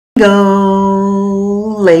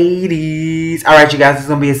Single ladies. All right, you guys, it's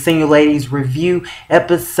gonna be a single ladies review,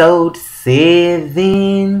 episode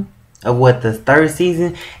 7 of what, the third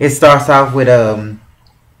season. It starts off with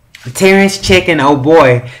Terrance checking old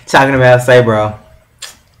boy talking about, say, bro.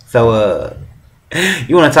 So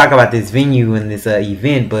you want to talk about this venue and this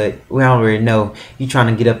event, but we already know you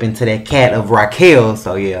trying to get up into that cat of Raquel.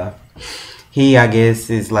 So yeah, he, I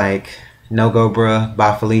guess, is like, no go, bruh,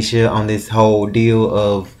 by Felicia on this whole deal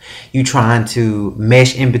of you trying to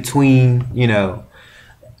mesh in between, you know,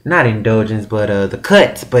 not indulgence, but the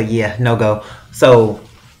cuts. But yeah, no go. So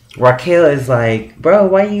Raquel is like, bro,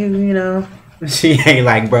 why you know, she ain't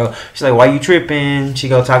like, bro. She's like, why you tripping? She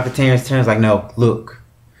go talk to Terrance. Terrance like, no, look.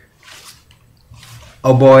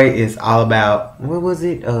 Oh boy is all about, what was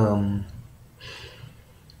it? I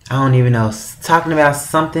don't even know. Talking about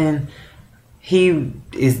something. He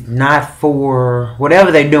is not for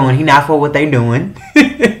whatever they're doing. He not for what they're doing.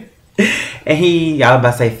 And I was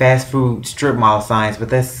about to say fast food strip mall signs, but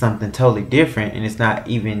that's something totally different, and it's not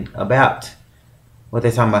even about what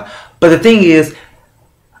they're talking about. But the thing is,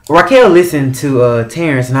 Raquel listened to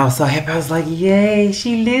Terrance, and I was so happy. I was like, yay,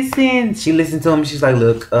 she listened. She listened to him. She's like,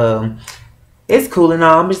 look, it's cool and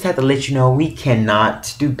all. I'm just have to let you know we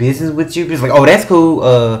cannot do business with you. She's like, oh, that's cool.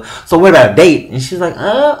 So what about a date? And she's like,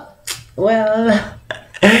 well,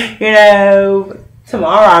 you know,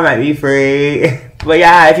 tomorrow I might be free. But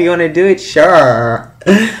yeah, if you want to do it, sure.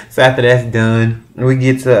 So after that's done, we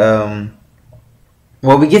get to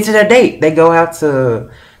we get to their date. They go out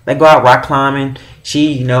rock climbing.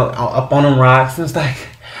 She, you know, up on them rocks, and it's like,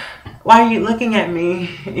 why are you looking at me?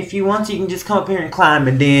 If you want to, you can just come up here and climb.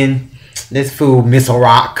 And then this fool miss a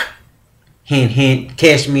rock. Hint, hint,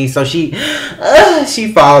 catch me. So she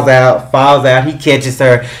falls out. He catches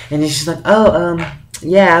her, and then she's like, oh,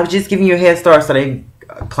 yeah, I was just giving you a head start. So they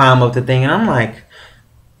climb up the thing, and I'm like,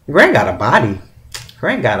 Grant got a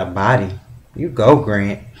body. You go,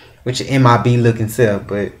 Grant. Which MIB looking self,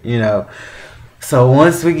 but you know. So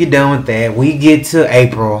once we get done with that, we get to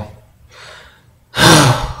April.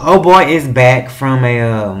 Oh boy is back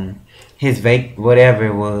from his whatever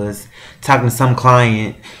it was, talking to some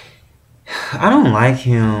client. I don't like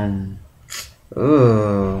him.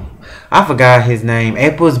 Ugh. I forgot his name.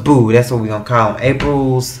 April's boo. That's what we're gonna call him.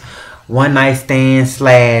 April's one night stand /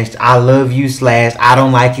 I love you / I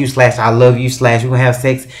don't like you / I love you / we're gonna have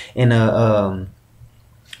sex in a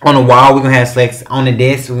on the wall. We're gonna have sex on the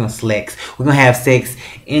desk. We're gonna have sex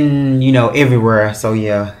in, you know, everywhere. So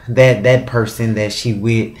yeah, that person that she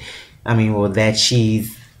with, that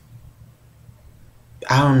she's,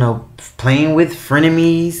 I don't know, playing with,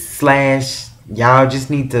 frenemies / y'all just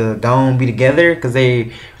need to go and be together because their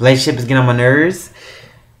relationship is getting on my nerves.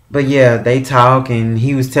 But yeah, they talk, and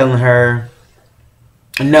he was telling her,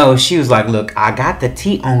 no, she was like, look, I got the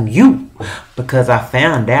tea on you because I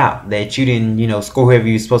found out that you didn't, you know, score whoever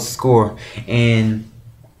you were supposed to score. And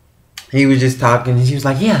he was just talking, and she was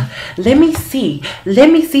like, yeah, let me see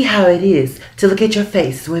how it is to look at your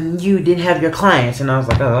face when you didn't have your clients. And I was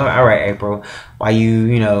like, oh, all right, April, why you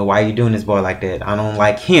doing this boy like that? I don't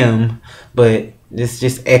like him, but it's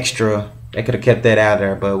just extra. They could have kept that out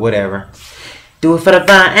there, but whatever. Do it for the fun.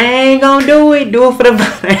 I ain't gonna do it. Do it for the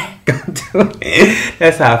fun. I ain't gonna do it.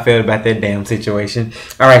 That's how I felt about that damn situation.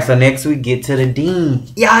 All right, so next we get to the dean.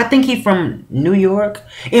 Yeah, I think he's from New York.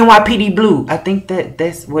 NYPD Blue. I think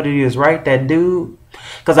that's what it is, right? That dude.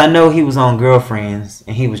 Because I know he was on Girlfriends,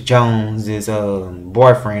 and he was Jones's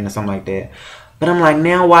boyfriend or something like that. But I'm like,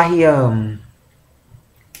 now why he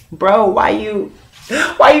bro, why you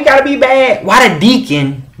gotta be bad? Why the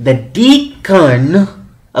deacon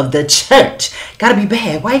of the church gotta be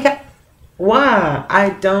bad? Why? I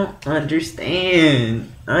don't understand,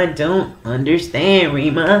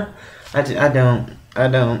 Rima. I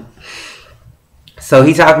don't. So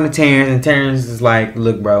he's talking to Terrance, and Terrance is like,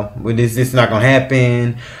 look, bro, this is not gonna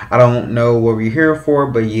happen. I don't know what we're here for,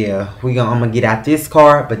 but yeah, I'm gonna get out this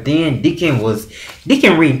car. But then Deacon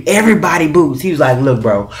reading everybody boots. He was like, look,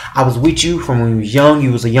 bro, I was with you from when you was young.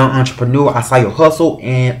 You was a young entrepreneur. I saw your hustle,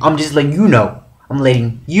 and I'm just letting you know. I'm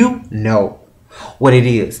letting you know what it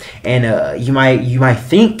is. And you might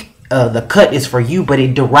think the cut is for you, but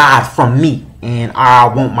it derived from me, and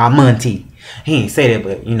I want my money. He ain't say that,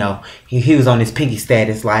 but you know, he was on his Pinky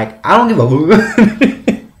status, like, I don't give a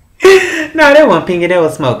No, that wasn't Pinky, that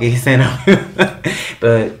was Smokey. He said,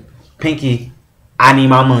 but Pinky, I need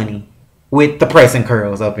my money with the pressing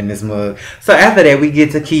curls up in this mug. So after that, we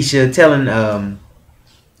get to Keisha telling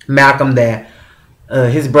Malcolm that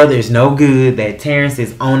his brother is no good, that Terrance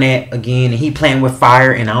is on that again, and he playing with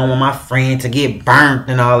fire, and I don't want my friend to get burnt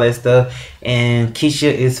and all that stuff. And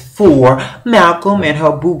Keisha is for Malcolm and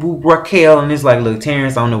her boo-boo Raquel, and it's like, look,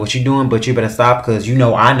 Terrance, I don't know what you're doing, but you better stop, because you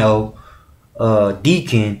know I know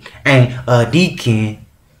Deacon ain't Deacon,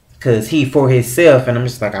 because he for himself. And I'm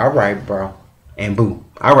just like, all right, bro. And boom.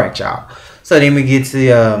 All right, y'all. So then we get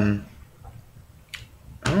to,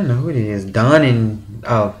 I don't know who it is, Don and,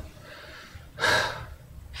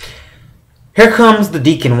 here comes the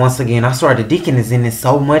Deacon once again. I swear the Deacon is in it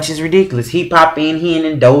so much, it's ridiculous. He pop in,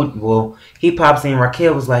 he pops in.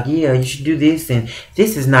 Raquel was like, yeah, you should do this, and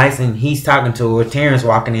this is nice, and he's talking to her. Terrance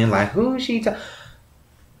walking in like, who is she talking?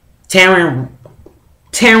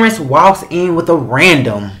 Terrance walks in with a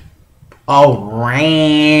random. I'm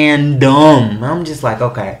just like,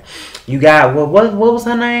 okay, you got what was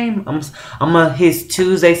her name? I'm his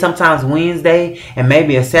Tuesday, sometimes Wednesday, and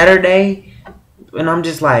maybe a Saturday. And I'm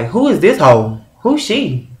just like, who is this hoe? Who's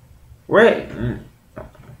she? Where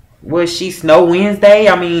was she? Snow Wednesday?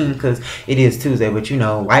 I mean, because it is Tuesday, but you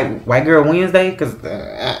know, white girl Wednesday. Because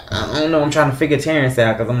I don't know. I'm trying to figure Terrance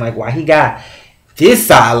out, because I'm like, why he got this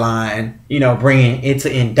sideline? You know, bringing it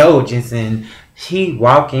to indulgence, and he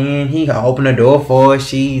walk in, he open the door for her.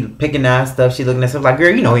 She picking out stuff. She looking at stuff like,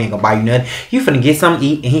 girl, you know he ain't gonna buy you nothing. You finna get something to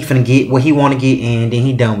eat, and he finna get what he want to get, and then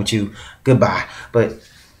he done with you. Goodbye. But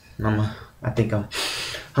I think I'm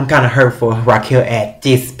kind of hurt for Raquel at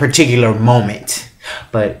this particular moment.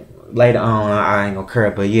 But later on, I ain't gonna care.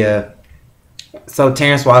 But yeah. So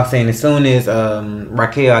Terrance walks in. As soon as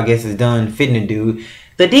Raquel, I guess, is done fitting the dude,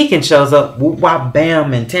 the Deacon shows up. Whoop, wop,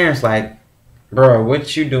 bam. And Terrance like, bro,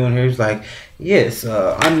 what you doing here? He's like, yes,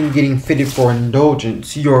 I'm getting fitted for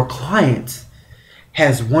indulgence. Your client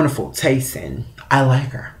has wonderful taste, and I like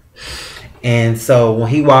her. And so when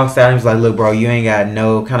he walks out, he's like, look, bro, you ain't got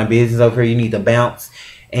no kind of business over here. You need to bounce.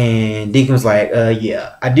 And Deacon was like,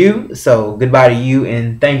 yeah, I do. So goodbye to you,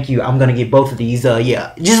 and thank you. I'm gonna get both of these.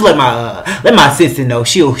 Yeah, just let my assistant know.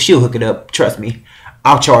 She'll hook it up. Trust me.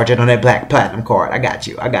 I'll charge it on that black platinum card. I got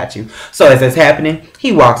you. So as that's happening,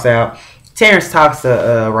 he walks out. Terrance talks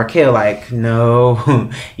to Raquel like, no,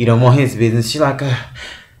 you don't want his business. She's like,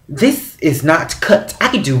 this is not cut. I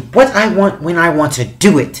can do what I want when I want to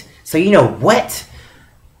do it. So you know what?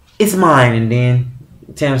 It's mine. And then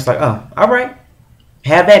Terrance's like, oh, all right.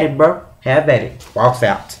 Have at it, bro. Have at it. Walks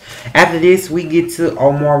out. After this, we get to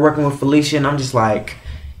Omar working with Felicia. And I'm just like,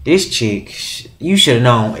 this chick, you should have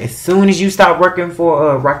known. As soon as you stop working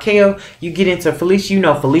for Raquel, you get into Felicia. You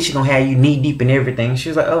know Felicia gonna have you knee deep in everything. She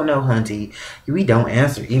was like, oh no, hunty. We don't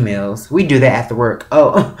answer emails. We do that after work.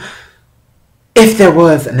 Oh, if there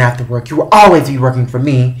was an after work, you will always be working for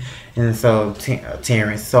me. And so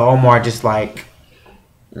Terrance, so Omar just like,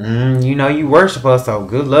 you know, you worship us, so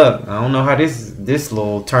good luck. I don't know how this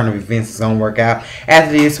little turn of events is gonna work out.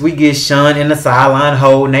 After this, we get Sean in the sideline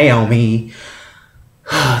hold Naomi,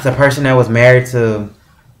 the person that was married to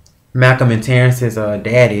Malcolm and Terrance's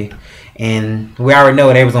daddy. And we already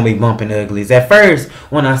know they was gonna be bumping uglies. At first,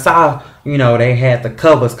 when I saw, you know, they had the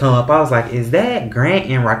covers come up, I was like, is that Grant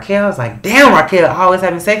and Raquel? I was like, damn, Raquel always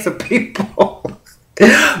having sex with people.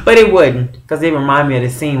 But it wasn't, because it reminded me of the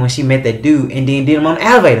scene when she met that dude and then did him on the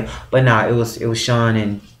elevator. But nah, it was Sean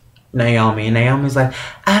and Naomi. And Naomi's like,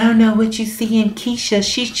 I don't know what you see in Keisha.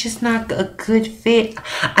 She's just not a good fit.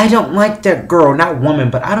 I don't like that girl. Not woman,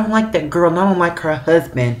 but I don't like that girl. And I don't like her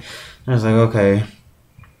husband. I was like, okay.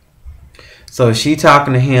 So she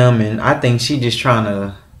talking to him, and I think she just trying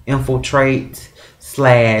to infiltrate /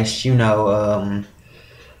 you know,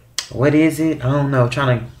 what is it? I don't know.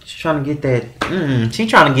 She's trying to get that. She's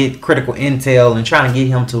trying to get critical intel and trying to get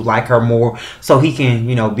him to like her more, so he can,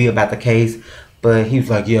 you know, be about the case. But he was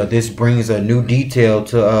like, yeah, this brings a new detail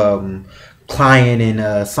to client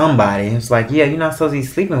and somebody. It's like, yeah, you're not supposed to be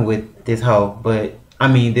sleeping with this hoe, but I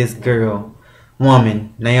mean this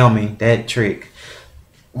woman, Naomi, that trick.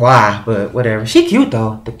 Why? But whatever. She cute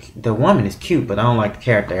though. The woman is cute, but I don't like the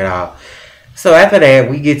character at all. So after that,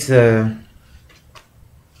 we get to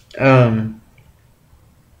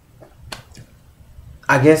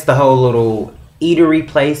I guess the whole little eatery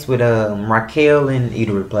place with Raquel and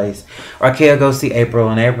eatery place. Raquel goes see April,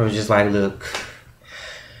 and April's just like, look,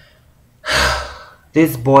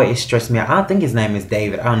 this boy is stressing me out. I don't think his name is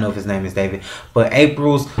David. I don't know if his name is David. But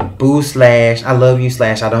April's boo / I love you /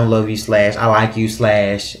 I don't love you / I like you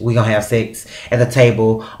 / we gonna have sex at the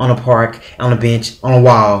table, on a park, on a bench, on a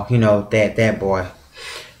wall. You know, that boy.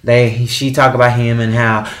 She talk about him and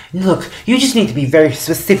how, look, you just need to be very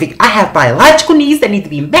specific. I have biological needs that need to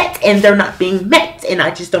be met, and they're not being met, and I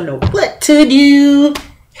just don't know what to do.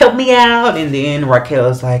 help me out. And then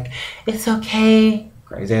Raquel's like, it's okay,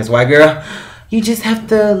 crazy ass white girl. You just have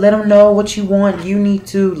to let him know what you want. You need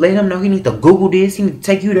to let him know he need to Google this. He need to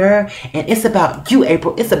take you there. And it's about you,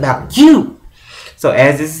 April. It's about you. So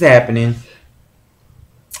as this is happening,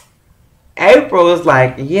 April is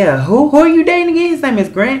like, yeah, who are you dating again? His name is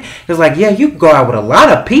Grant. He was like, yeah, you can go out with a lot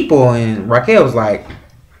of people. And Raquel was like,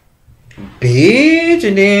 bitch.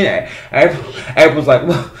 And then April's like,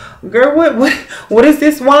 well, girl, what is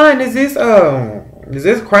this wine? Is this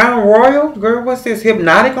Crown Royal? Girl, what's this?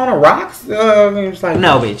 Hypnotic on the rocks? It's like,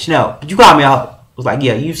 no, bitch, no. You called me a hoe. I was like,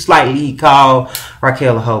 yeah, you slightly call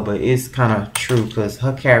Raquel a hoe, but it's kind of true because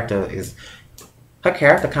her character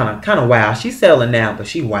kind of wow. She's selling now, but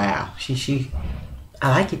she wow. She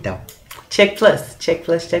I like it though. Check plus.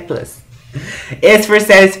 It's for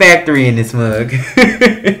satisfactory in this mug.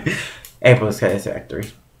 April's satisfactory.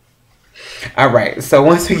 Alright, so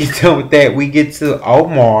once we get done with that, we get to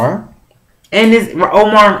Omar. And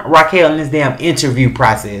Raquel in this damn interview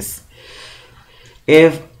process.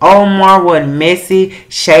 If Omar wasn't messy,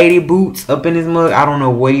 shady boots up in his mug, I don't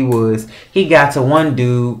know what he was. He got to one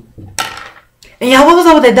dude. And y'all, what was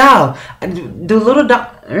up with that dog? The little dog,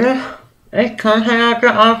 it can't hang out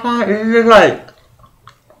there. It's just like,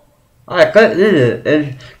 cause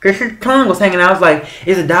his tongue was hanging out. I was like,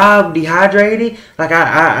 is a dog dehydrated? Like,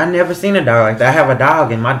 I never seen a dog like that. I have a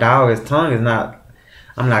dog, and my dog's tongue is not.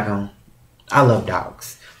 I love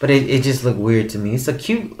dogs, but it just looked weird to me. It's a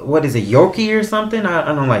cute, what is it, Yorkie or something?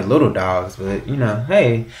 I don't like little dogs, but you know,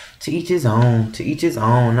 hey, to each his own. To each his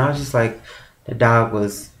own. And I was just like, the dog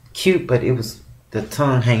was cute, but it was. The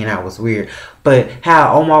tongue hanging out was weird. But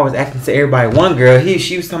how Omar was acting to everybody. One girl,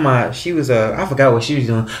 she was talking about, she was, I forgot what she was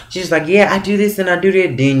doing. She was like, yeah, I do this and I do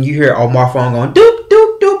that. Then you hear Omar phone going, doop,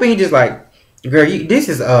 doop, doop. And you just like, girl, this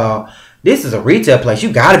is a retail place.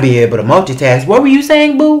 You got to be able to multitask. What were you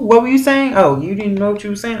saying, boo? What were you saying? Oh, you didn't know what you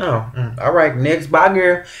were saying? Oh, all right, next, bye,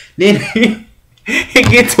 girl. Then he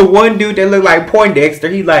get to one dude that look like Poindexter.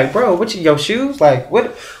 He like, bro, what's your shoes? Like,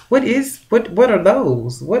 what are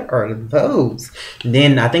those? What are those? And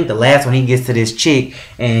then I think the last one, he gets to this chick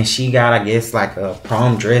and she got, I guess, like a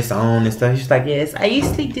prom dress on and stuff. She's like, yes, I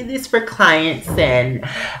used to do this for clients and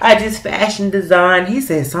I just fashion design. He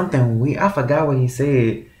said something weird. I forgot what he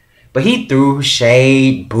said. But he threw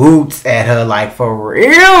shade boots at her, like, for real.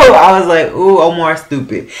 I was like, ooh, Omar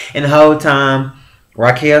stupid. And the whole time,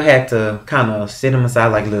 Raquel had to kind of sit him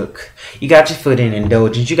aside like, look, you got your foot in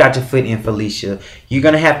Indulgence. You got your foot in Felicia. You're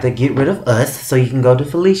going to have to get rid of us so you can go to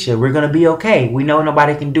Felicia. We're going to be okay. We know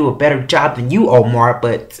nobody can do a better job than you, Omar,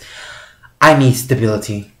 but I need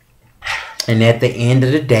stability. And at the end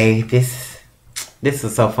of the day, this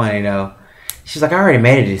is so funny, though. She's like, I already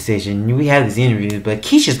made a decision. We had these interviews, but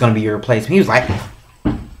Keisha's going to be your replacement. He was like,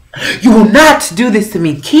 you will not do this to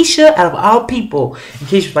me, Keisha, out of all people. And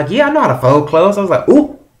Keisha was like, yeah, I know how to fold clothes. I was like,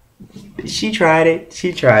 ooh, she tried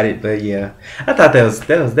it. But yeah, I thought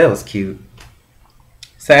that was cute.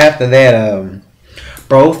 So after that,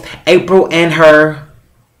 both April and her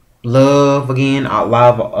love again. I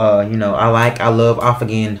love, I love off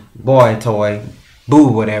again, boy toy, boo,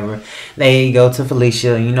 whatever. They go to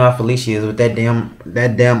Felicia. You know how Felicia is with that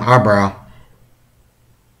damn eyebrow.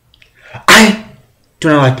 I do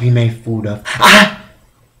not like to be made fool of. I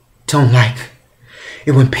don't like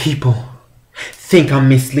it when people think I'm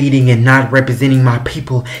misleading and not representing my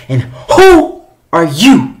people. And who are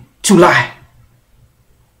you to lie?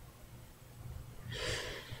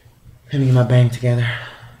 Let me get my bang together.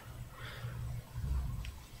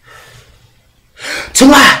 To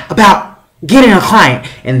lie about getting a client.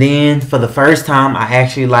 And then for the first time, I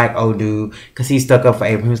actually like old dude because he stuck up for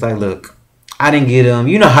April. He was like, look, I didn't get him.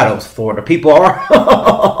 You know how those Florida people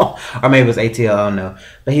are. Or maybe it was ATL, I don't know.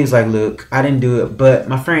 But he was like, look, I didn't do it. But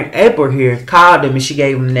my friend April here called him and she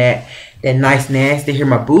gave him that nice nasty, hear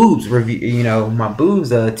my boobs review, my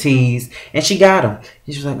boobs tease. And she got him.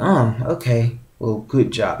 And she was like, okay. Well,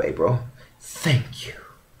 good job, April. Thank you.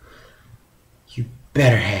 You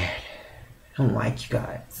better had. I don't like you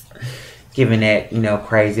guys. Giving that,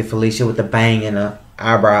 crazy Felicia with the bang and the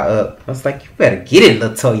eyebrow up. I was like, you better get it,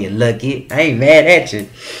 LaToya Lucky. I ain't mad at you.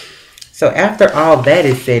 So after all that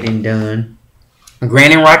is said and done,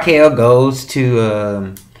 Grant and Raquel goes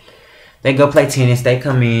to, they go play tennis. They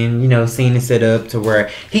come in, scene is set up to where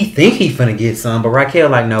he think he finna get some, but Raquel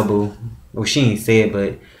like, no, boo. Well, she ain't said,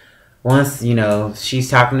 but once, she's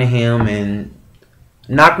talking to him and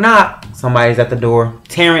knock, knock. Somebody's at the door.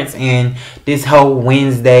 Terrance and this whole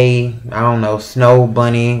Wednesday, I don't know, snow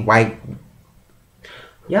bunny, white.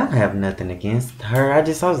 Y'all have nothing against her. I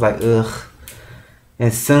was like, ugh.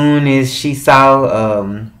 As soon as she saw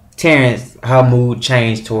Terrance, her mood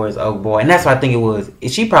changed towards old boy, and that's what I think it was.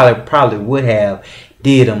 She probably would have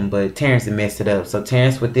did him, but Terrance had messed it up. So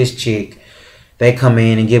Terrance with this chick, they come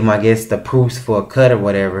in and give him, I guess, the proofs for a cut or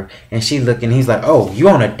whatever, and she looking. He's like, "Oh, you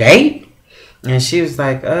on a date?" And she was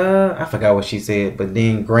like, I forgot what she said, but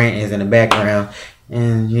then Grant is in the background,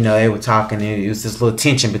 and you know they were talking, and it was this little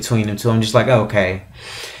tension between them two. I'm just like, okay,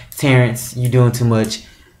 Terrance, you doing too much.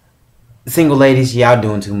 Single ladies, y'all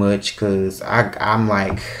doing too much, cause I'm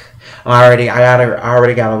like, I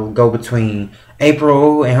already gotta go between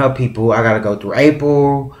April and her people. I gotta go through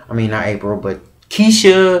April. I mean not April, but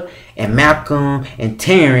Keisha and Malcolm and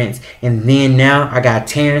Terrance, and then now I got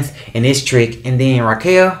Terrance and this trick, and then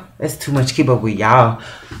Raquel. That's too much to keep up with, y'all.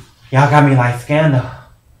 Y'all got me like Scandal.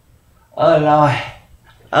 Oh Lord,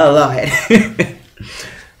 oh Lord.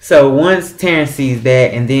 So once Terrance sees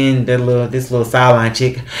that, and then this little sideline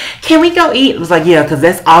chick, can we go eat? It was like, yeah, because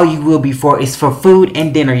that's all you will be for. It's for food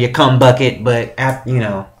and dinner, you cum bucket. But after, you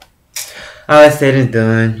know, all that said and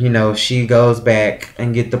done, you know, she goes back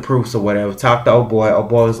and get the proofs or whatever. Talk to old boy. Old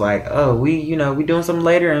boy was like, oh, we doing something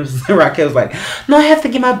later. And Raquel was like, no, I have to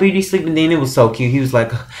get my beauty sleep. And then it was so cute. He was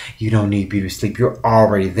like, you don't need beauty sleep. You're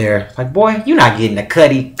already there. Like, boy, you're not getting a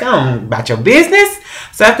cutty. Come on about your business.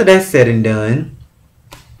 So after that's said and done,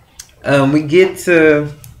 we get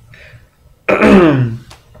to,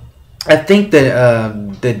 I think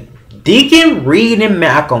the Deacon, Reed, and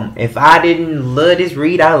Malcolm. If I didn't love this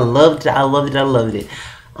read, I loved it. I loved it.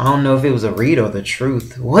 I don't know if it was a read or the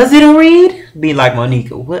truth. Was it a read? Be like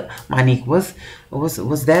Monica. What? Monique, was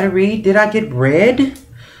that a read? Did I get read?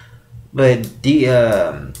 But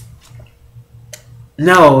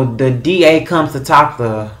no, the DA comes to talk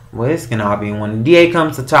to. Well, this can all be one. The DA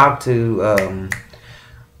comes to talk to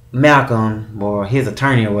Malcolm or his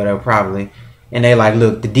attorney or whatever, probably. And they like,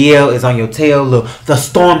 look, the deal is on your tail. Look, the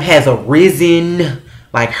storm has arisen.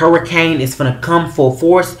 Like, hurricane is gonna come full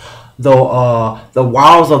force. The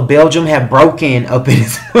walls of Belgium have broken up in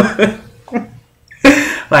his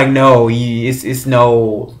like, no, it's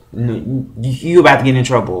no, you about to get in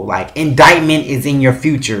trouble. Like, indictment is in your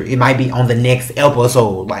future. It might be on the next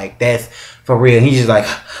episode. Like, that's for real. He's just like,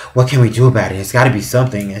 what can we do about it? It's got to be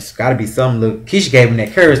something. It's got to be something. Look, Keisha gave him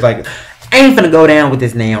that courage. Like, I ain't finna go down with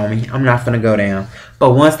this Naomi. I'm not finna go down.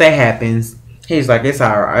 But once that happens, he's like, it's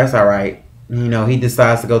all right. It's all right. You know, he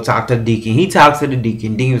decides to go talk to the Deacon. He talks to the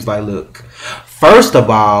Deacon. Deacon was like, look, first of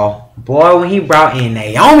all, boy, when he brought in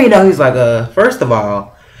Naomi, though, he's like, first of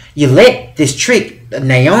all, you let this trick,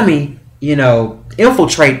 Naomi, you know,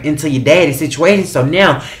 infiltrate into your daddy's situation. So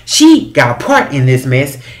now she got a part in this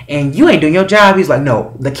mess, and you ain't doing your job. He's like,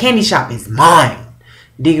 no, the candy shop is mine.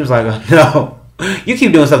 Deacon was like, no. You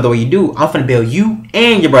keep doing stuff the way you do, I'm finna bail you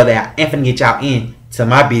and your brother out and finna get y'all into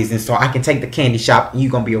my business so I can take the candy shop and you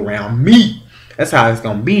gonna be around me. That's how it's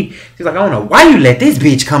gonna be. She's like, I don't know why you let this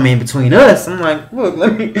bitch come in between us. I'm like, look,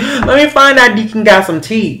 let me find out. Deacon got some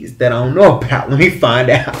teas that I don't know about. Let me find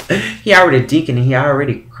out. He already Deacon and he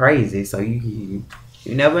already crazy, so you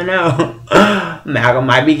never know. Malcolm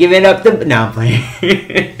might be giving up the. No, I'm playing.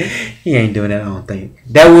 He ain't doing that. I don't think.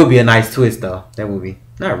 That would be a nice twist, though. That would be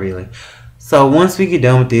not really. So once we get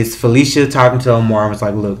done with this, Felicia talking to Omar was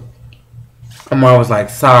like, look, Omar was like,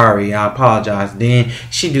 sorry, I apologize. Then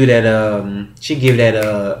she do that, she give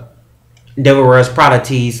that, Devil Wears Prada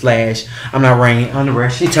tease / I'm not raining on the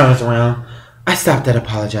rest. She turns around. I stopped at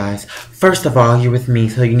apologize. First of all, you're with me,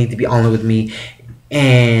 so you need to be only with me.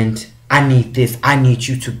 And I need this. I need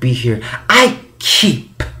you to be here. I keep.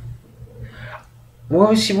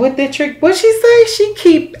 What that trick? What she say? She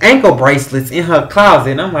keep ankle bracelets in her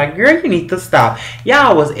closet. And I'm like, girl, you need to stop.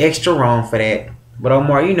 Y'all was extra wrong for that. But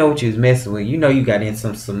Omar, you know what you was messing with. You know you got in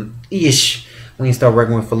some ish when you start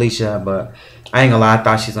working with Felicia. But I ain't gonna lie, I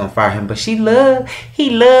thought she was gonna fire him. But he loved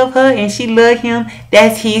her and she loved him.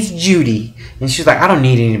 That's his Judy. And she's like, I don't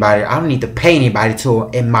need anybody. I don't need to pay anybody to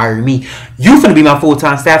admire me. You finna be my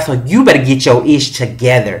full-time staff, so you better get your ish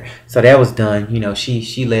together. So that was done. You know,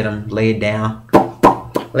 she let him lay it down.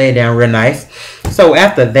 Lay it down real nice. So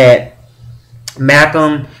after that,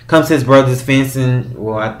 Malcolm comes to his brother's fence, and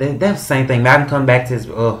well, I think that's the same thing. Malcolm come back to his.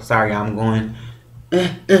 Oh, sorry, I'm going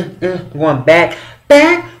back,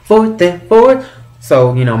 forth and forth.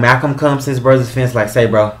 So you know, Malcolm comes to his brother's fence, like, say,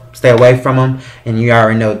 bro, stay away from him. And you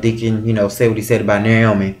already know Deacon, you know, said what he said about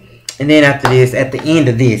Naomi. And then after this, at the end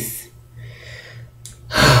of this,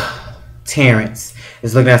 Terrance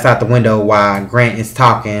is looking outside the window while Grant is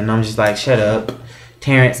talking. And I'm just like, shut up.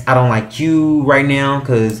 Terrance, I don't like you right now,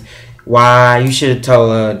 because why? You should have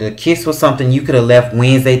told her the kiss was something you could have left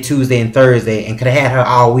Wednesday, Tuesday, and Thursday and could have had her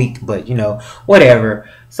all week. But, you know, whatever.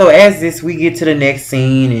 So as this, we get to the next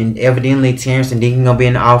scene, and evidently Terrance and Deacon gonna be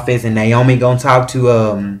in the office, and Naomi gonna talk to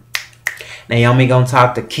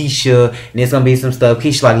Keisha, and there's gonna be some stuff.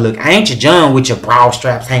 Keisha like, look, I ain't your John with your bra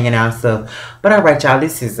straps hanging out and stuff. But alright, y'all,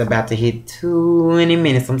 this is about to hit 20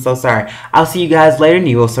 minutes. I'm so sorry. I'll see you guys later.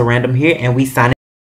 Neo So Random here, and we sign